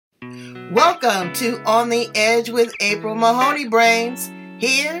Welcome to On the Edge with April Mahoney Brains.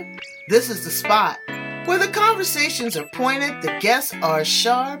 Here, this is the spot where the conversations are pointed, the guests are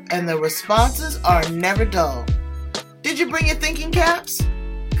sharp, and the responses are never dull. Did you bring your thinking caps?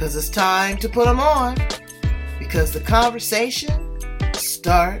 Because it's time to put them on. Because the conversation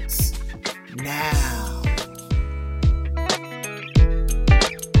starts now.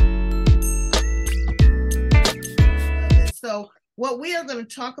 So, what we are going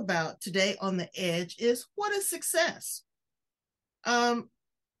to talk about today on the Edge is what is success?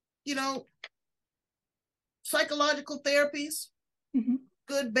 Psychological therapies,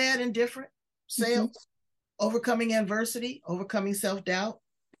 good, bad, and different, sales, overcoming adversity, overcoming self-doubt,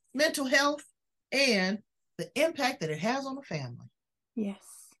 mental health, and the impact that it has on a family.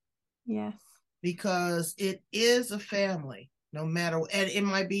 Yes. Because it is a family, no matter, and it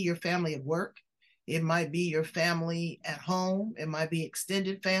might be your family at work. It might be your family at home. It might be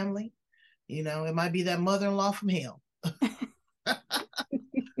extended family. It might be that mother-in-law from hell.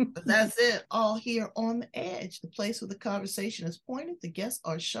 But that's it, all here on the Edge, the place where the conversation is pointed, the guests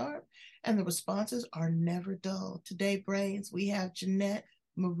are sharp, and the responses are never dull. Today, Brains, we have Jeanette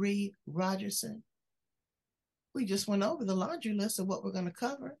Marie Rogerson. We just went over the laundry list of what we're going to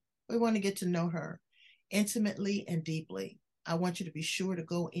cover. We want to get to know her intimately and deeply. I want you to be sure to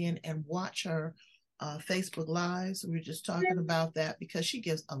go in and watch her Facebook Lives. We were just talking about that because she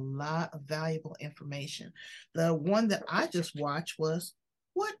gives a lot of valuable information. The one that I just watched was,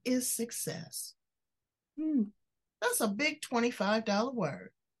 what is success? That's a big $25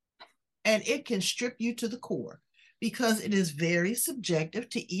 word. And it can strip you to the core because it is very subjective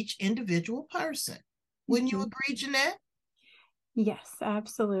to each individual person. Wouldn't you agree, Jeanette? Yes,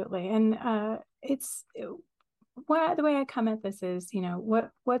 absolutely. And the way I come at this is,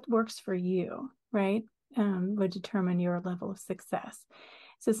 what works for you, right? Would determine your level of success.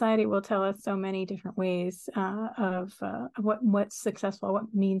 Society will tell us so many different ways of what's successful,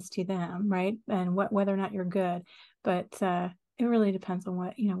 what means to them, right? And whether or not you're good. But it really depends on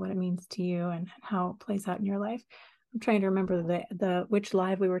what it means to you and how it plays out in your life. I'm trying to remember the which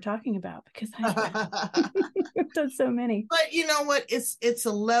live we were talking about because I've done so many. But you know what? It's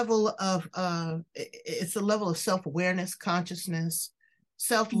a level of self-awareness, consciousness,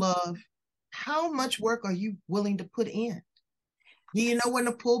 self-love. How much work are you willing to put in? Do you know when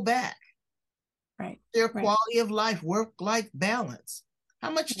to pull back? Right. Their quality of life, work-life balance. How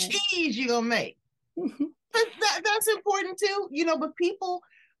much cheese you gonna make? That's important too. But people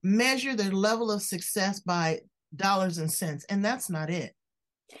measure their level of success by dollars and cents, and that's not it.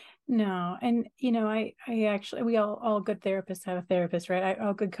 No. And, I actually, we all good therapists have a therapist, right?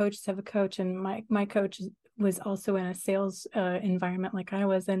 All good coaches have a coach. And my coach was also in a sales environment like I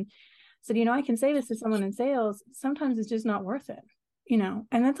was. And said, I can say this to someone in sales. Sometimes it's just not worth it, and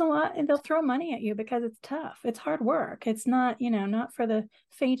that's a lot. And they'll throw money at you because it's tough. It's hard work. It's not, not for the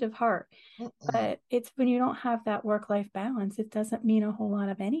faint of heart. But it's when you don't have that work-life balance, it doesn't mean a whole lot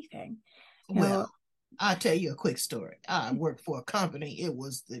of anything. Well, I'll tell you a quick story. I worked for a company. It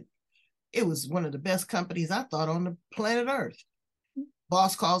was one of the best companies I thought on the planet Earth.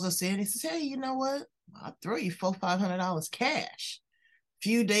 Boss calls us in. He says, "Hey, you know what? I'll throw you $500 cash.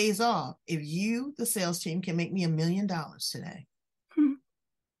 Few days off. If you, the sales team, can make me $1 million today."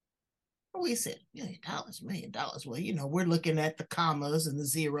 We said, $1 million. Well, we're looking at the commas and the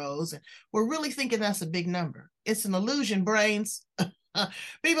zeros, and we're really thinking that's a big number. It's an illusion, Brains.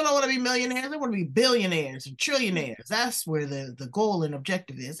 People don't want to be millionaires. They want to be billionaires and trillionaires. That's where the goal and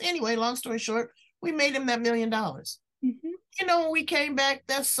objective is. Anyway, long story short, we made him that $1 million. When we came back,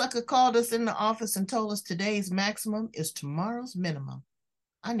 that sucker called us in the office and told us today's maximum is tomorrow's minimum.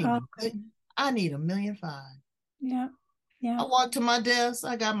 I need $1.5 million. Yeah. I walked to my desk.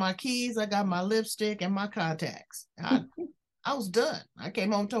 I got my keys. I got my lipstick and my contacts. I was done. I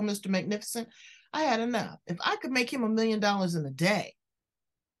came home, told Mr. Magnificent, I had enough. If I could make him $1 million in a day,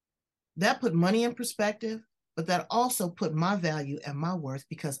 that put money in perspective, but that also put my value and my worth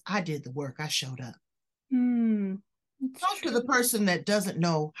because I did the work. I showed up. Talk to the person that doesn't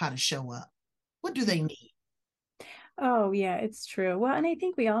know how to show up. What do they need? Oh, yeah, it's true. Well, and I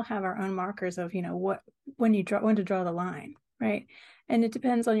think we all have our own markers of, when to draw the line, right? And it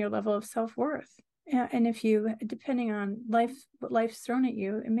depends on your level of self-worth. And if depending on what life's thrown at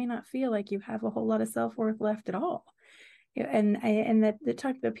you, it may not feel like you have a whole lot of self-worth left at all. And that the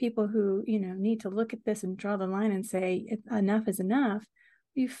type of people who, need to look at this and draw the line and say enough is enough,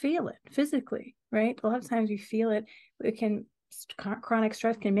 you feel it physically, right? A lot of times you feel it. It can chronic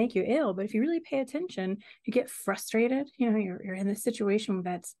stress can make you ill, but if you really pay attention, you get frustrated. You're in this situation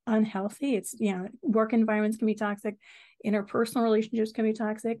that's unhealthy. It's, work environments can be toxic, interpersonal relationships can be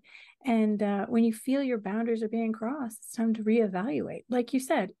toxic. And when you feel your boundaries are being crossed, it's time to reevaluate. Like you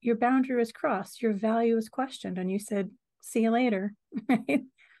said, your boundary was crossed, your value was questioned, and you said, see you later. Right?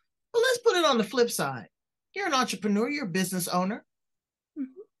 Well, let's put it on the flip side. You're an entrepreneur, you're a business owner.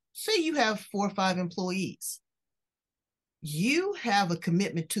 Mm-hmm. Say you have 4 or 5 employees. You have a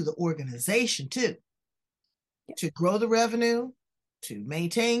commitment to the organization too, to grow the revenue, to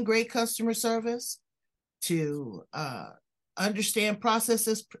maintain great customer service, to understand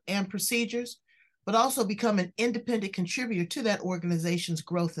processes and procedures, but also become an independent contributor to that organization's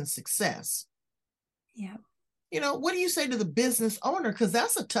growth and success. Yeah. What do you say to the business owner? Because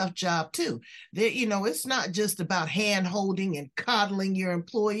that's a tough job too. It's not just about hand holding and coddling your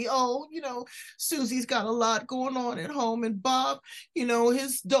employee. Oh, Susie's got a lot going on at home, and Bob,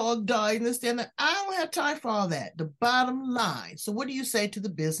 his dog died and this and that. I don't have time for all that. The bottom line. So what do you say to the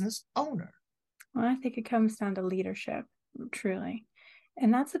business owner? Well, I think it comes down to leadership, truly.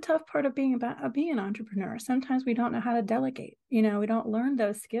 And that's the tough part of being an entrepreneur. Sometimes we don't know how to delegate. We don't learn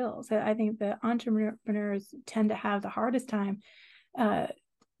those skills. I think the entrepreneurs tend to have the hardest time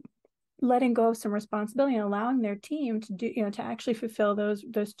letting go of some responsibility and allowing their team to do, to actually fulfill those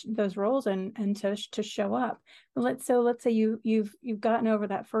roles and to show up. Let's say you've gotten over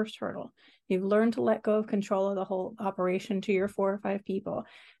that first hurdle. You've learned to let go of control of the whole operation to your 4 or 5 people.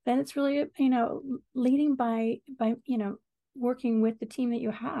 Then it's really, leading by working with the team that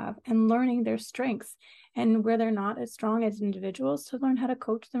you have and learning their strengths and where they're not as strong as individuals, to learn how to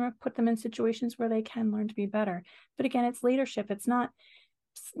coach them or put them in situations where they can learn to be better. But again, it's leadership. It's not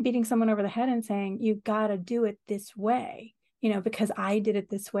beating someone over the head and saying, you've got to do it this way, because I did it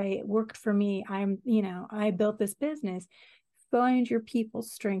this way. It worked for me. I built this business. Find your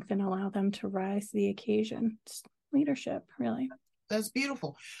people's strength and allow them to rise to the occasion. It's leadership, really. That's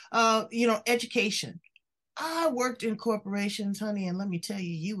beautiful. Education. I worked in corporations, honey, and let me tell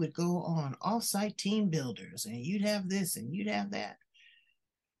you, you would go on off-site team builders and you'd have this and you'd have that.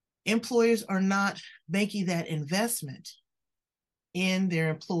 Employers are not making that investment in their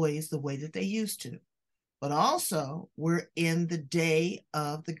employees the way that they used to. But also, we're in the day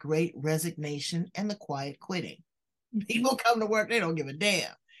of the great resignation and the quiet quitting. Mm-hmm. People come to work, they don't give a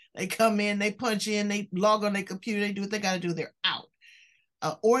damn. They come in, they punch in, they log on their computer, they do what they got to do, they're out.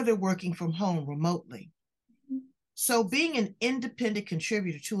 Or they're working from home remotely. So being an independent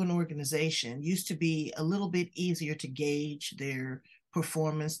contributor to an organization used to be a little bit easier to gauge their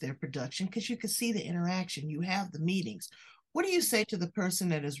performance, their production, because you could see the interaction, you have the meetings. What do you say to the person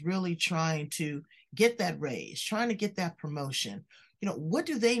that is really trying to get that raise, trying to get that promotion? What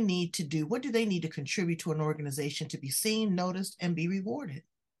do they need to do? What do they need to contribute to an organization to be seen, noticed, and be rewarded?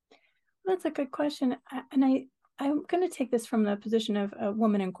 That's a good question. And I'm going to take this from the position of a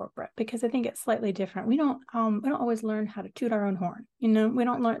woman in corporate, because I think it's slightly different. We don't always learn how to toot our own horn. We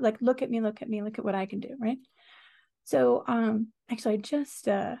don't learn, like, look at me, look at what I can do. Right. So, actually I just,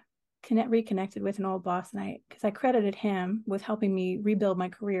 reconnected with an old boss, and because I credited him with helping me rebuild my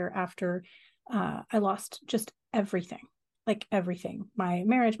career after, I lost just everything, my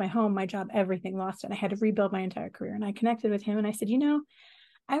marriage, my home, my job, everything, lost it. I had to rebuild my entire career. And I connected with him and I said,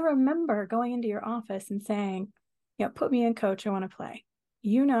 I remember going into your office and saying, put me in, coach, I want to play.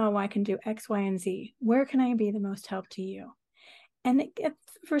 I can do X, Y, and Z. Where can I be the most help to you? And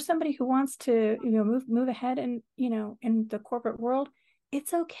for somebody who wants to, move ahead and, in the corporate world,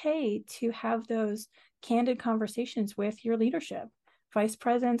 it's okay to have those candid conversations with your leadership. Vice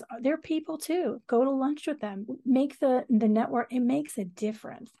presidents, they're people too. Go to lunch with them. Make the network. It makes a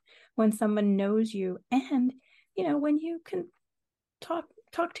difference when someone knows you, and, when you can talk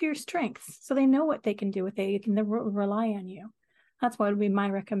to your strengths, so they know what they can do, they can rely on you. That's what would be my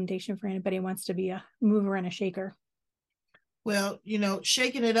recommendation for anybody who wants to be a mover and a shaker. Well,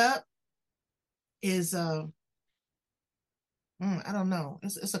 shaking it up is I don't know.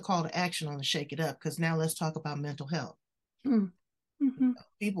 It's a call to action on the shake it up, because now let's talk about mental health. Mm-hmm.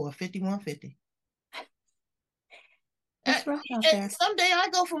 People are 5150. It's rough out there. Someday I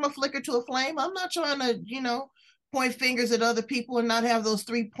go from a flicker to a flame. I'm not trying to, point fingers at other people and not have those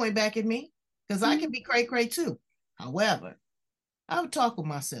 3 point back at me, because I can be cray too. However, I would talk with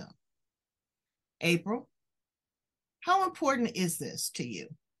myself. April, how important is this to you?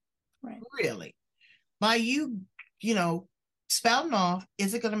 Right. Really? By you, spouting off,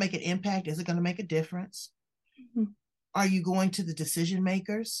 is it going to make an impact? Is it going to make a difference? Mm-hmm. Are you going to the decision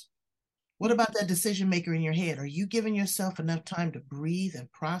makers? What about that decision maker in your head? Are you giving yourself enough time to breathe and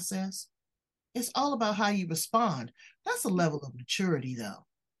process? It's all about how you respond. That's a level of maturity, though.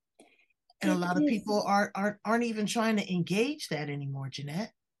 And a It lot of is. people aren't even trying to engage that anymore,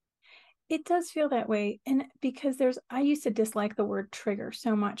 Jeanette. It does feel that way. And because I used to dislike the word trigger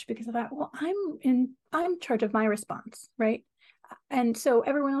so much because of that. Well, I'm in charge of my response, right? And so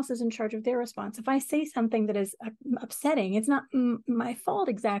everyone else is in charge of their response. If I say something that is upsetting, it's not my fault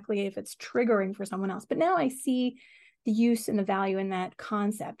exactly if it's triggering for someone else. But now I see the use and the value in that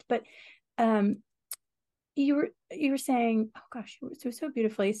concept. But um, you were saying, oh gosh, it was so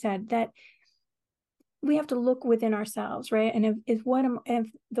beautifully said that we have to look within ourselves, right? And and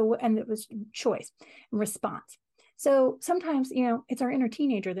it was choice and response. So sometimes, it's our inner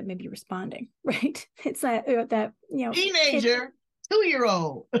teenager that may be responding, right? It's that kid. Teenager, 2 year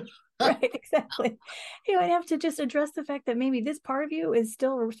old. Right, exactly. I have to just address the fact that maybe this part of you is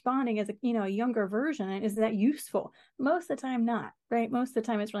still responding as a younger version. And is that useful? Most of the time, not, right? Most of the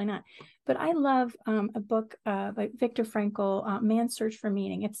time, it's really not. But I love a book by Viktor Frankl, Man's Search for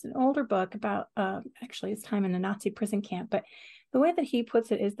Meaning. It's an older book about actually his time in the Nazi prison camp. But the way that he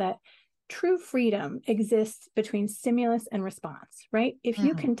puts it is that true freedom exists between stimulus and response, right? If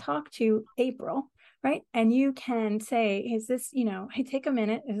you can talk to April, right, and you can say, is this, hey, take a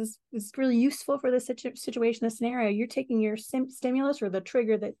minute, is this really useful for this situation, this scenario? You're taking your stimulus or the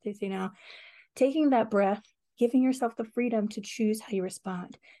trigger that they say now, taking that breath, giving yourself the freedom to choose how you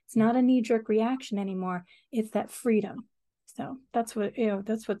respond. It's not a knee-jerk reaction anymore. It's that freedom. So that's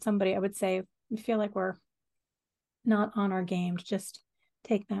what somebody, I would say, we feel like we're not on our game, to just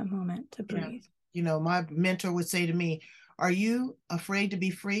take that moment to Yeah. breathe. My mentor would say to me, are you afraid to be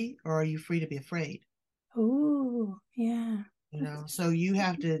free, or are you free to be afraid? Oh, yeah. So you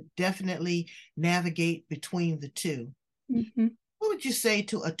have to definitely navigate between the two. Mm-hmm. What would you say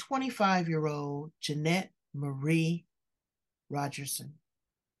to a 25-year-old Jeanette Marie Rogerson?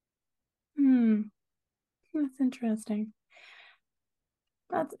 That's interesting.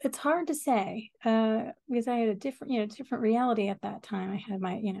 It's hard to say because I had a different reality at that time. I had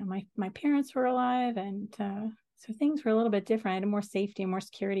my parents were alive, and so things were a little bit different. I had more safety and more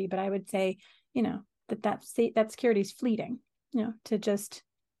security. But I would say, that security is fleeting. To just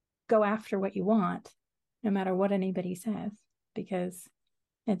go after what you want, no matter what anybody says, because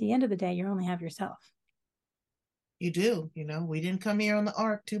at the end of the day, you only have yourself. You do. We didn't come here on the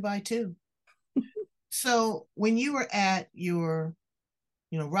ark 2 by 2. So when you were at your,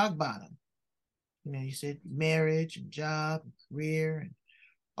 rock bottom, you said marriage and job and career and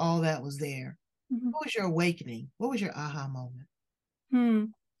all that was there. Mm-hmm. What was your awakening? What was your aha moment?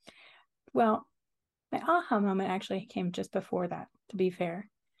 Well, my aha moment actually came just before that, to be fair.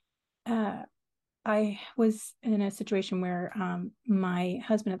 I was in a situation where my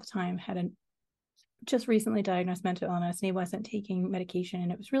husband at the time had a just recently diagnosed mental illness, and he wasn't taking medication,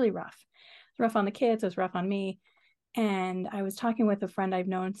 and it was really rough. It was rough on the kids, it was rough on me. And I was talking with a friend I've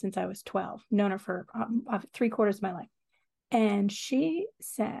known since I was 12, known her for 3/4 of my life. And she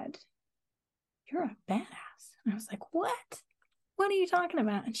said, "You're a badass." And I was like, "What? What are you talking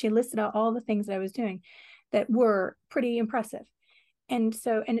about?" And she listed out all the things that I was doing that were pretty impressive. And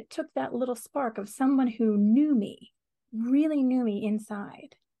it took that little spark of someone who knew me, really knew me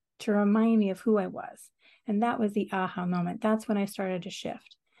inside, to remind me of who I was. And that was the aha moment. That's when I started to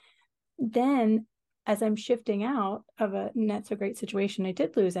shift. Then, as I'm shifting out of a not so great situation, I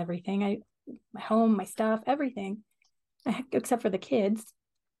did lose everything. My home, my stuff, everything, except for the kids.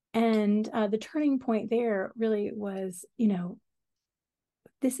 And the turning point there really was,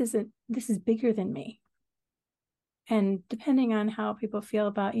 this is bigger than me. And depending on how people feel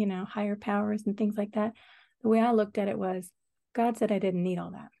about, higher powers and things like that, the way I looked at it was, God said I didn't need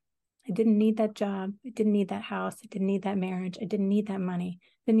all that. I didn't need that job. I didn't need that house. I didn't need that marriage. I didn't need that money. I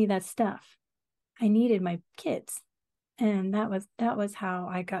didn't need that stuff. I needed my kids. And that was how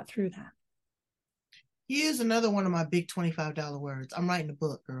I got through that. Here's another one of my big $25 words. I'm writing a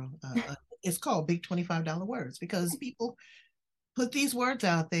book, girl. It's called Big $25 Words because people put these words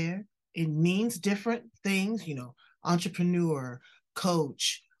out there. It means different things, entrepreneur,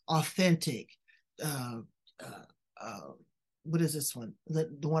 coach, authentic. Uh, uh, uh, what is this one?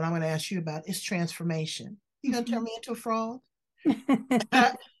 The one I'm going to ask you about is transformation. You going to turn me into a frog?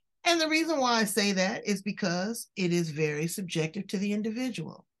 And the reason why I say that is because it is very subjective to the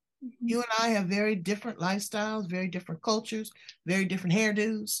individual. You and I have very different lifestyles, very different cultures, very different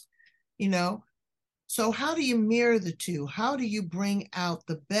hairdos, you know. So, how do you mirror the two? How do you bring out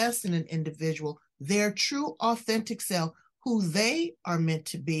the best in an individual, their true, authentic self, who they are meant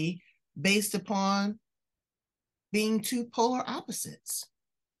to be, based upon being two polar opposites?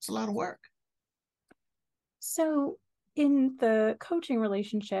 It's a lot of work. So in the coaching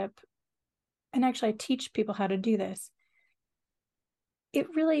relationship, and actually I teach people how to do this, it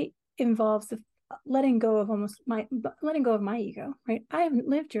really involves the letting go of my ego, right? I haven't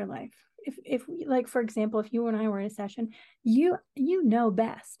lived your life. If like, for example, if you and I were in a session, you know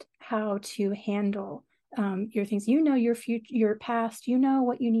best how to handle your things. You know your future, your past. You know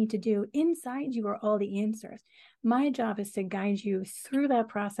what you need to do. Inside you are all the answers. My job is to guide you through that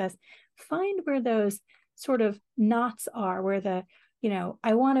process. Find where those sort of knots are, where the,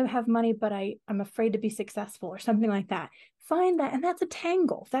 I want to have money, but I'm afraid to be successful, or something like that. Find that, and that's a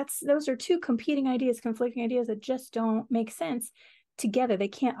tangle. Those are two competing ideas, conflicting ideas that just don't make sense together. They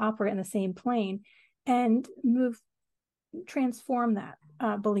can't operate in the same plane. And transform that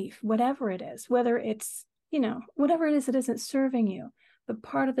belief, whatever it is, whether it's, whatever it is that isn't serving you. But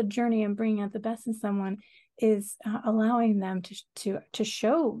part of the journey and bringing out the best in someone is allowing them to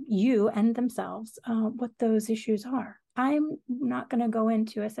show you and themselves what those issues are. I'm not going to go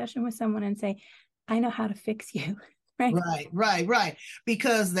into a session with someone and say, I know how to fix you. Right.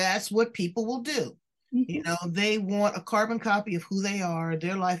 Because that's what people will do. Mm-hmm. They want a carbon copy of who they are,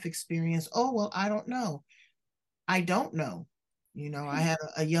 their life experience. Oh, well, I don't know. I had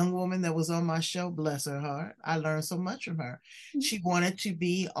a young woman that was on my show, bless her heart. I learned so much from her. Mm-hmm. She wanted to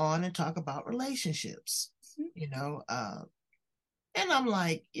be on and talk about relationships, and I'm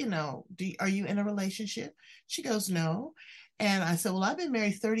like, are you in a relationship? She goes, no. And I said, well, I've been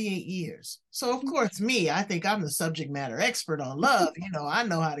married 38 years. So, of course, I think I'm the subject matter expert on love. I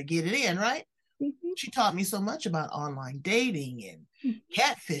know how to get it in, right? Mm-hmm. She taught me so much about online dating and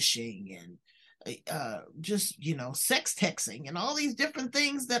catfishing and just, sex texting and all these different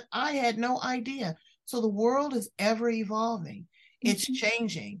things that I had no idea. So the world is ever evolving. It's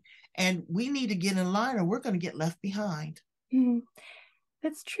changing. And we need to get in line or we're going to get left behind. Mm-hmm.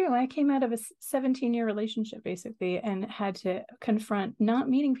 That's true. I came out of a 17-year relationship basically and had to confront not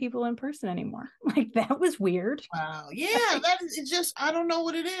meeting people in person anymore. Like, that was weird. Wow. Yeah, that is, it's just, I don't know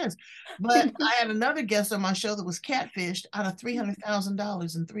what it is. But I had another guest on my show that was catfished out of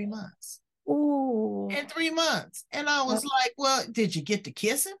 $300,000 in 3 months. Oh, In 3 months. And I was yep. like, well, did you get to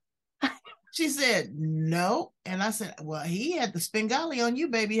kiss him? She said, no. And I said, well, he had the Spengali on you,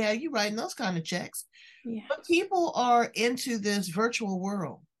 baby. How you writing those kind of checks? Yeah. But people are into this virtual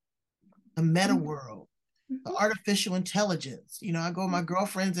world, the meta world, the artificial intelligence. I go, my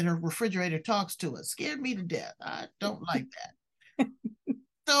girlfriend's in her refrigerator talks to us. Scared me to death. I don't like that.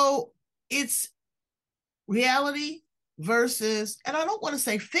 So it's reality versus, and I don't want to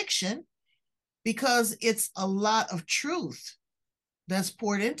say fiction because it's a lot of truth that's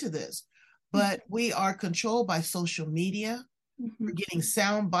poured into this. But we are controlled by social media. We're getting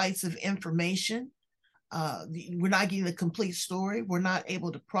sound bites of information. We're not getting the complete story. We're not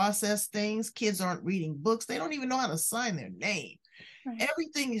able to process things. Kids aren't reading books. They don't even know how to sign their name. Right.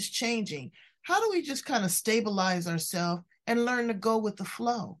 Everything is changing. How do we just kind of stabilize ourselves and learn to go with the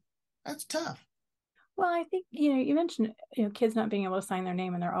flow? That's tough. Well, I think, you mentioned, kids not being able to sign their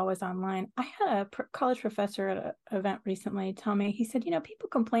name and they're always online. I had a college professor at an event recently tell me, he said, people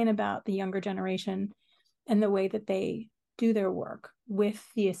complain about the younger generation and the way that they do their work with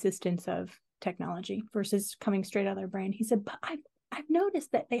the assistance of technology versus coming straight out of their brain. He said, but I've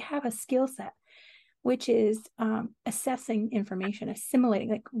noticed that they have a skill set, which is assessing information, assimilating,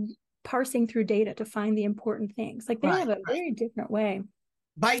 like parsing through data to find the important things. Like, they have a very different way.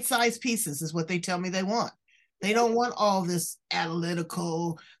 Bite-sized pieces is what they tell me they want. They don't want all this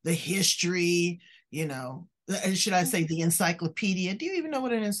analytical, the history, should I say the encyclopedia? Do you even know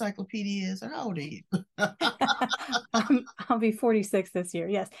what an encyclopedia is? Or how old are you? I'll be 46 this year.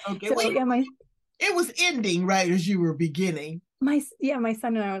 Yes. Okay. So, well, it was ending right as you were beginning. My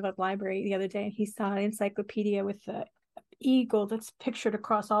son and I were at the library the other day, and he saw an encyclopedia with the eagle that's pictured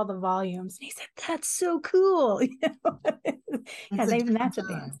across all the volumes. And he said, "That's so cool." Even that's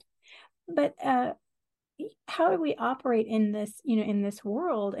advanced. But how do we operate in this, in this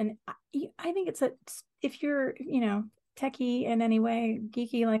world? And I think if you're, techie in any way,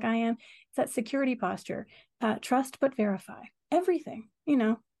 geeky like I am, it's that security posture. Trust but verify everything.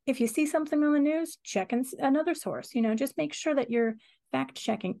 If you see something on the news, check another source. Just make sure that you're fact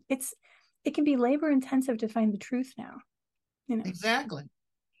checking. It can be labor intensive to find the truth now. Exactly.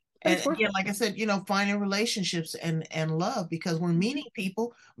 And again, like I said, finding relationships and love, because we're meeting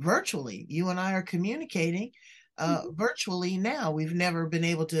people virtually. You and I are communicating virtually now. We've never been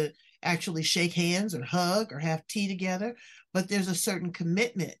able to actually shake hands or hug or have tea together, but there's a certain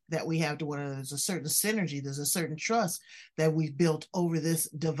commitment that we have to one another. There's a certain synergy. There's a certain trust that we've built over this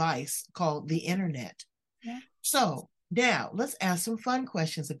device called the internet. Yeah. So now let's ask some fun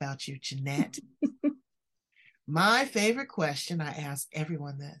questions about you, Jeanette. My favorite question, I ask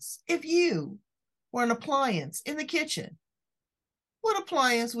everyone this. If you or an appliance in the kitchen, what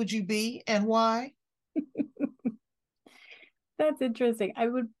appliance would you be and why? That's interesting.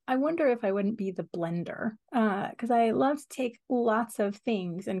 I wonder if I wouldn't be the blender, because I love to take lots of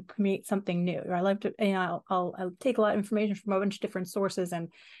things and create something new. Or I love to, I'll take a lot of information from a bunch of different sources and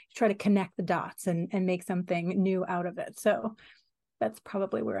try to connect the dots and make something new out of it. So that's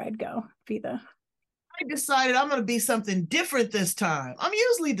probably where I'd go. Be the I decided I'm going to be something different this time. I'm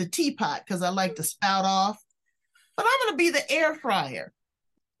usually the teapot because I like to spout off, but I'm going to be the air fryer.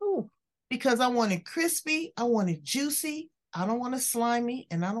 Oh, because I want it crispy, I want it juicy, I don't want it slimy,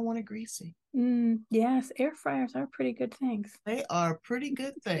 and I don't want it greasy. yes, air fryers are pretty good things. They are a pretty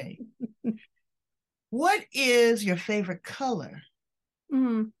good thing. What is your favorite color?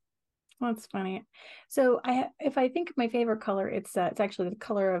 Mm, that's funny. So if I think of my favorite color, it's actually the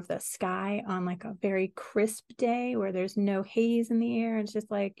color of the sky on like a very crisp day where there's no haze in the air. It's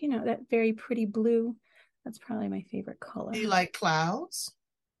just like, that very pretty blue. That's probably my favorite Do you color. like clouds?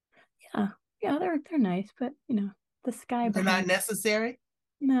 Yeah, yeah, they're nice, but the sky They're not behind. necessary?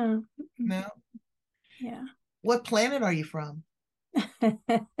 No, No. yeah. What planet are you from?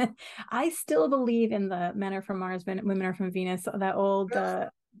 I still believe in the men are from Mars, women are from Venus, that old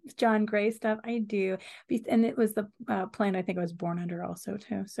John Gray stuff. I do. And it was the planet I think I was born under also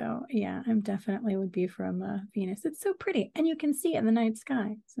too. So yeah, I'm definitely would be from Venus. It's so pretty and you can see it in the night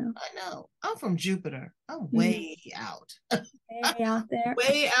sky. So I know. I'm from Jupiter. I'm mm, way out. way out there.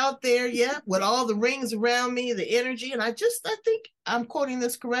 Way out there, yeah, with all the rings around me, the energy. And I think I'm quoting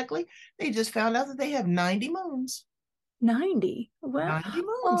this correctly. They just found out that they have 90 moons. 90. Well, 90 moons.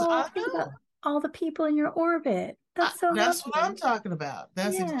 oh, I think about know. all the people in your orbit. That's so That's what I'm lovely. talking about.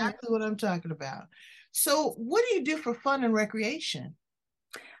 That's Yeah. exactly what I'm talking about. So, what do you do for fun and recreation?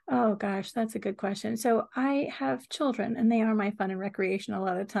 Oh gosh, that's a good question. So I have children and they are my fun and recreation a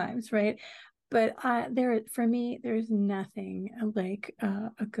lot of times, right? But there for me, there's nothing like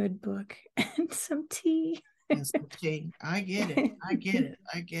a good book and some tea. Yes, okay. I get it. I get it.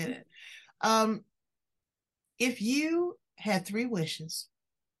 I get it. Um, if you had three wishes,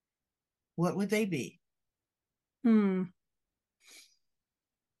 what would they be? Hmm.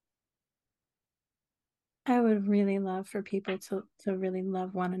 I would really love for people to really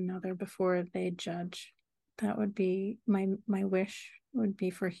love one another before they judge. That would be my wish would be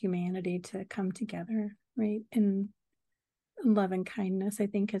for humanity to come together, right? In love and kindness, I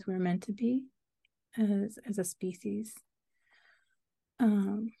think, as we're meant to be as a species.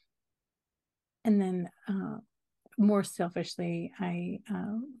 Um, and then more selfishly, I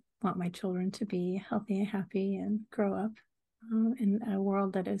want my children to be healthy and happy and grow up in a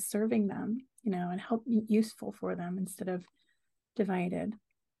world that is serving them, and help useful for them instead of divided.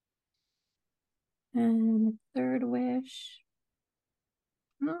 And third wish,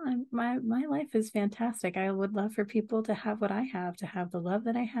 oh, my life is fantastic. I would love for people to have what I have, to have the love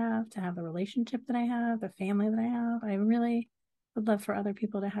that I have, to have the relationship that I have, the family that I have. I really would love for other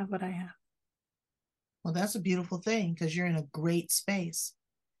people to have what I have. Well, that's a beautiful thing because you're in a great space.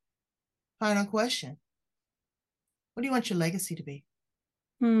 Final question. What do you want your legacy to be?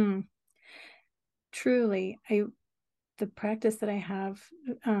 Hmm. Truly, the practice that I have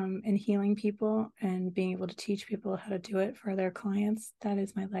in healing people and being able to teach people how to do it for their clients, that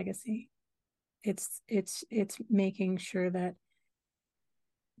is my legacy. It's making sure that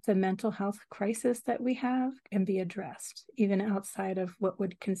the mental health crisis that we have can be addressed, even outside of what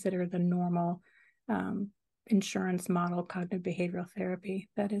would consider the normal um, insurance model, cognitive behavioral therapy.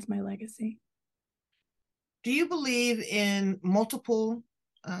 That is my legacy. Do you believe in multiple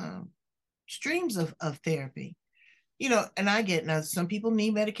um, streams of therapy? And I get now some people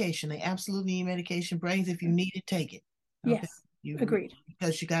need medication. They absolutely need medication. Brains, if you need it, take it. Okay. Yes, You agreed.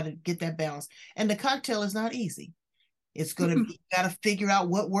 because you got to get that balance. And the cocktail is not easy. It's gonna be, you gotta figure out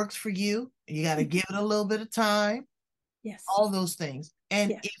what works for you. You gotta give it a little bit of time, Yes, all those things.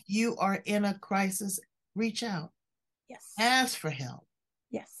 And yes, if you are in a crisis, reach out, yes, ask for help.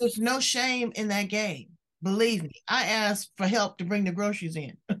 yes, There's no shame in that game. Believe me, I asked for help to bring the groceries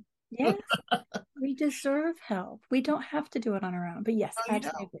in. yes. We deserve help. We don't have to do it on our own. But yes, No, you don't.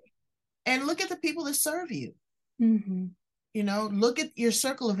 absolutely. And look at the people that serve you. Mm-hmm. Look at your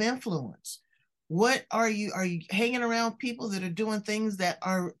circle of influence. What are you hanging around people that are doing things that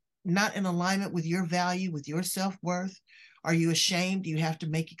are not in alignment with your value, with your self-worth? Are you ashamed? Do you have to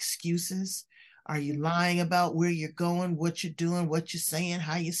make excuses? Are you lying about where you're going, what you're doing, what you're saying,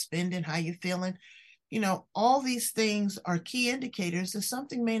 how you're spending, how you're feeling? All these things are key indicators that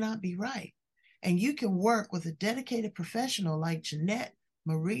something may not be right. And you can work with a dedicated professional like Jeanette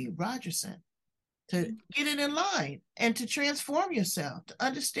Marie Rogerson to get it in line and to transform yourself, to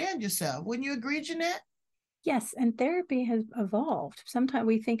understand yourself. Wouldn't you agree, Jeanette? Yes, and therapy has evolved. Sometimes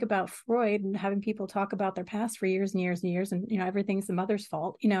we think about Freud and having people talk about their past for years and years and years, and everything's the mother's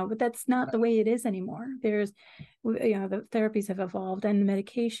fault, but that's not the way it is anymore. There's, the therapies have evolved and the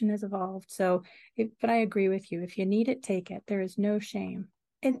medication has evolved. So, but I agree with you. If you need it, take it. There is no shame.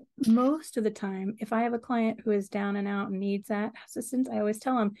 And most of the time, if I have a client who is down and out and needs that assistance, I always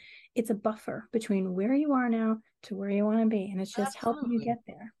tell them it's a buffer between where you are now to where you want to be, and it's just helping you get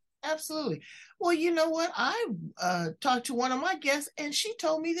there. Absolutely. Well, you know what? I talked to one of my guests, and she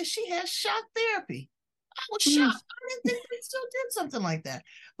told me that she has shock therapy. I was shocked. I didn't think they still did something like that.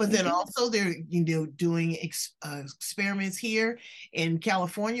 But then also they're doing experiments here in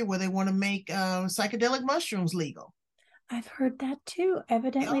California where they want to make psychedelic mushrooms legal. I've heard that too.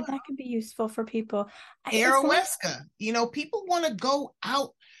 Evidently, that can be useful for people. Ayahuasca. People want to go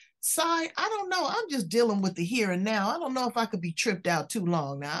outside. I don't know. I'm just dealing with the here and now. I don't know if I could be tripped out too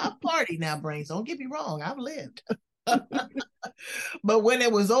long. Now, I party now, brains. Don't get me wrong. I've lived. But when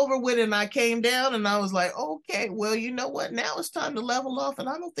it was over with and I came down and I was like, okay, well, you know what? Now it's time to level off. And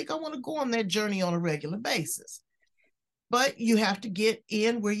I don't think I want to go on that journey on a regular basis. But you have to get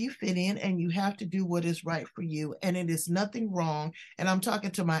in where you fit in, and you have to do what is right for you. And it is nothing wrong. And I'm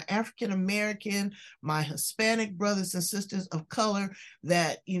talking to my African American, my Hispanic brothers and sisters of color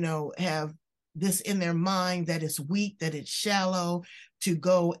that, have this in their mind that it's weak, that it's shallow, to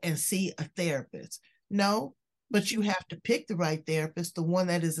go and see a therapist. No, but you have to pick the right therapist, the one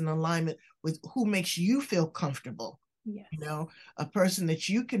that is in alignment with who makes you feel comfortable. Yes. A person that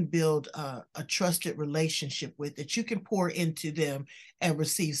you can build a trusted relationship with, that you can pour into them and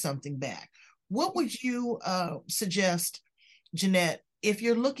receive something back. What would you suggest, Jeanette, if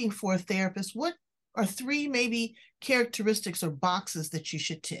you're looking for a therapist? What are 3 maybe characteristics or boxes that you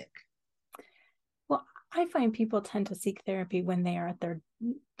should tick? Well, I find people tend to seek therapy when they are at their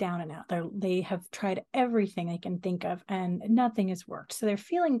down and out. They have tried everything they can think of and nothing has worked. So they're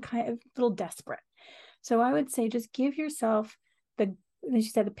feeling kind of a little desperate. So I would say just give yourself as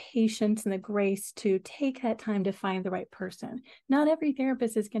you said, the patience and the grace to take that time to find the right person. Not every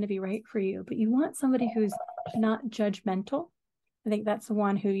therapist is going to be right for you, but you want somebody who's not judgmental. I think that's the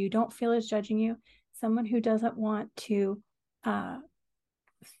one who you don't feel is judging you. Someone who doesn't want to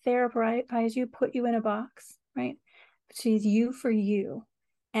therapize you, put you in a box, right? She's you for you.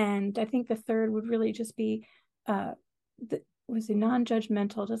 And I think the third would really just be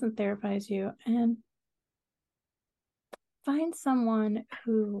non-judgmental, doesn't therapize you, and find someone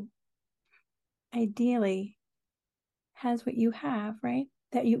who ideally has what you have, right?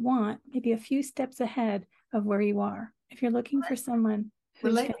 That you want, maybe a few steps ahead of where you are. If you're looking for someone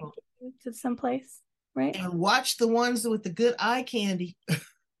who's going to get you to someplace, right? And watch the ones with the good eye candy.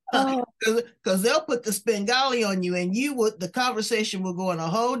 Oh, because they'll put the Spengali on you, and the conversation will go in a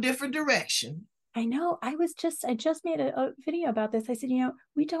whole different direction. I know. I just made a video about this. I said,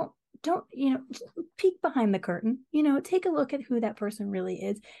 we don't peek behind the curtain, take a look at who that person really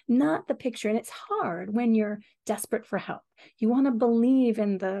is, not the picture. And it's hard when you're desperate for help. You want to believe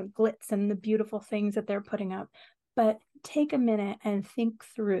in the glitz and the beautiful things that they're putting up, but take a minute and think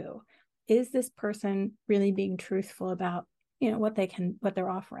through, is this person really being truthful about, what they're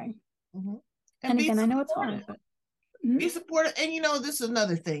offering? Mm-hmm. And again, I know it's hard, but be supportive. And this is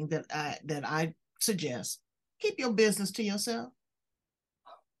another thing that I suggest: keep your business to yourself.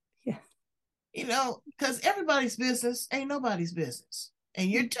 Because everybody's business ain't nobody's business. And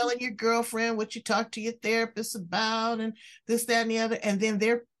you're telling your girlfriend what you talk to your therapist about and this, that, and the other. And then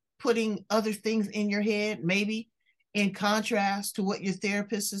they're putting other things in your head, maybe in contrast to what your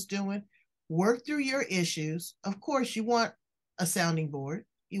therapist is doing. Work through your issues. Of course, you want a sounding board.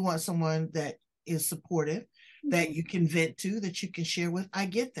 You want someone that is supportive, that you can vent to, that you can share with. I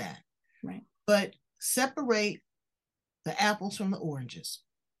get that. Right. But separate the apples from the oranges.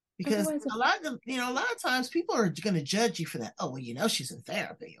 Because a lot of times people are going to judge you for that. Oh, well, she's in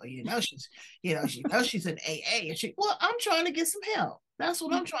therapy, or she's in AA. And well, I'm trying to get some help. That's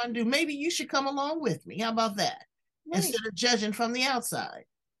what I'm trying to do. Maybe you should come along with me. How about that? Right. Instead of judging from the outside.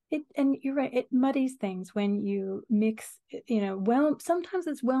 And you're right. It muddies things when you mix. Sometimes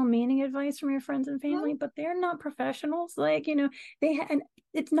it's well-meaning advice from your friends and family, but they're not professionals. And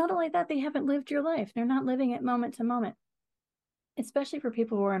it's not only that, they haven't lived your life. They're not living it moment to moment. Especially for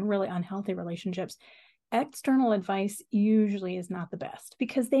people who are in really unhealthy relationships, external advice usually is not the best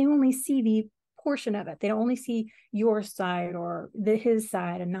because they only see the portion of it. They only see your side or his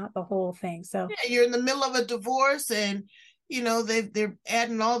side and not the whole thing. So you're in the middle of a divorce and they're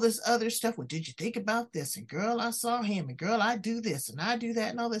adding all this other stuff. Well, did you think about this? And girl, I saw him. And girl, I do this and I do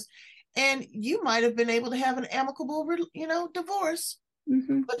that and all this. And you might have been able to have an amicable, divorce,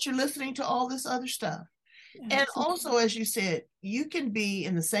 but you're listening to all this other stuff. And also, as you said, you can be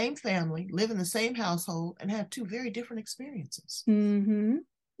in the same family, live in the same household, and have two very different experiences.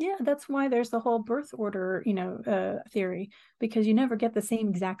 Yeah, that's why there's the whole birth order, theory, because you never get the same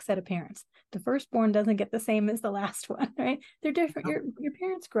exact set of parents. The firstborn doesn't get the same as the last one, right? They're different. Your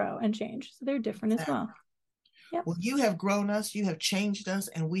parents grow and change, so they're different as well. Yep. Well, you have grown us, you have changed us,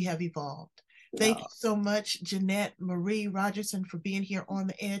 and we have evolved. Thank you so much, Jeanette Marie Rogerson, for being here on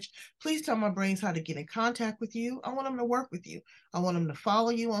the edge. Please tell my brains how to get in contact with you. I want them to work with you. I want them to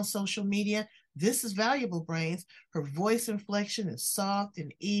follow you on social media. This is valuable, brains. Her voice inflection is soft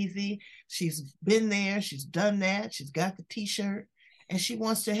and easy. She's been there. She's done that. She's got the t-shirt, and she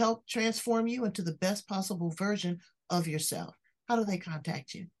wants to help transform you into the best possible version of yourself. How do they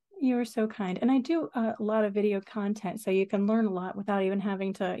contact you? You're so kind. And I do a lot of video content, so you can learn a lot without even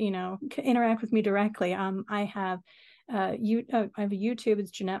having to, interact with me directly. I have I have a YouTube.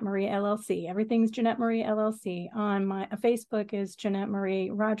 It's Jeanette Marie LLC. Everything's Jeanette Marie LLC. On my Facebook is Jeanette Marie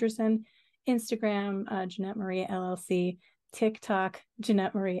Rogerson. Instagram, Jeanette Marie LLC. TikTok,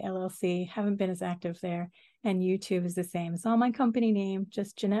 Jeanette Marie LLC. Haven't been as active there. And YouTube is the same. It's all my company name,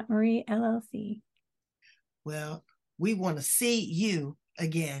 just Jeanette Marie LLC. Well, we want to see you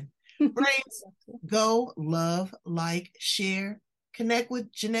again. Brains, go, love, like, share, connect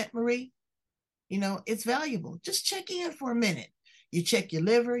with Jeanette Marie. It's valuable. Just check in for a minute. You check your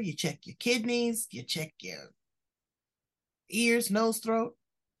liver, you check your kidneys, you check your ears, nose, throat.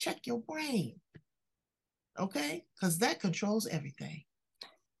 Check your brain. Okay? Because that controls everything.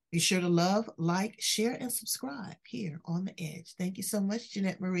 Be sure to love, like, share, and subscribe here on The Edge. Thank you so much,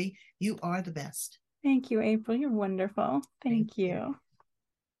 Jeanette Marie. You are the best. Thank you, April. You're wonderful. Thank you.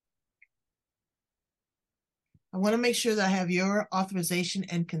 I want to make sure that I have your authorization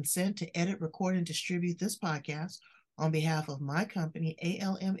and consent to edit, record, and distribute this podcast on behalf of my company,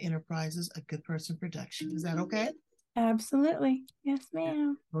 ALM Enterprises, a Good Person Production. Is that okay? Absolutely. Yes,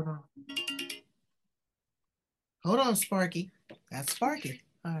 ma'am. Hold on, Sparky. That's Sparky.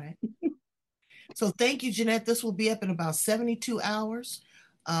 All right. So thank you, Jeanette. This will be up in about 72 hours.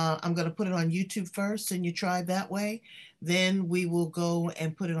 I'm going to put it on YouTube first, and you try that way. Then we will go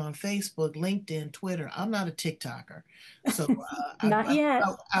and put it on Facebook, LinkedIn, Twitter. I'm not a TikToker. So not yet.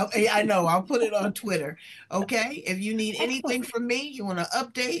 I know. I'll put it on Twitter. Okay. If you need anything from me, you want to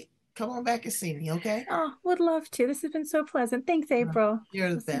update, come on back and see me. Okay. Oh, would love to. This has been so pleasant. Thanks, April.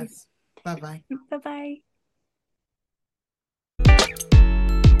 You're the best. Bye-bye. Bye-bye.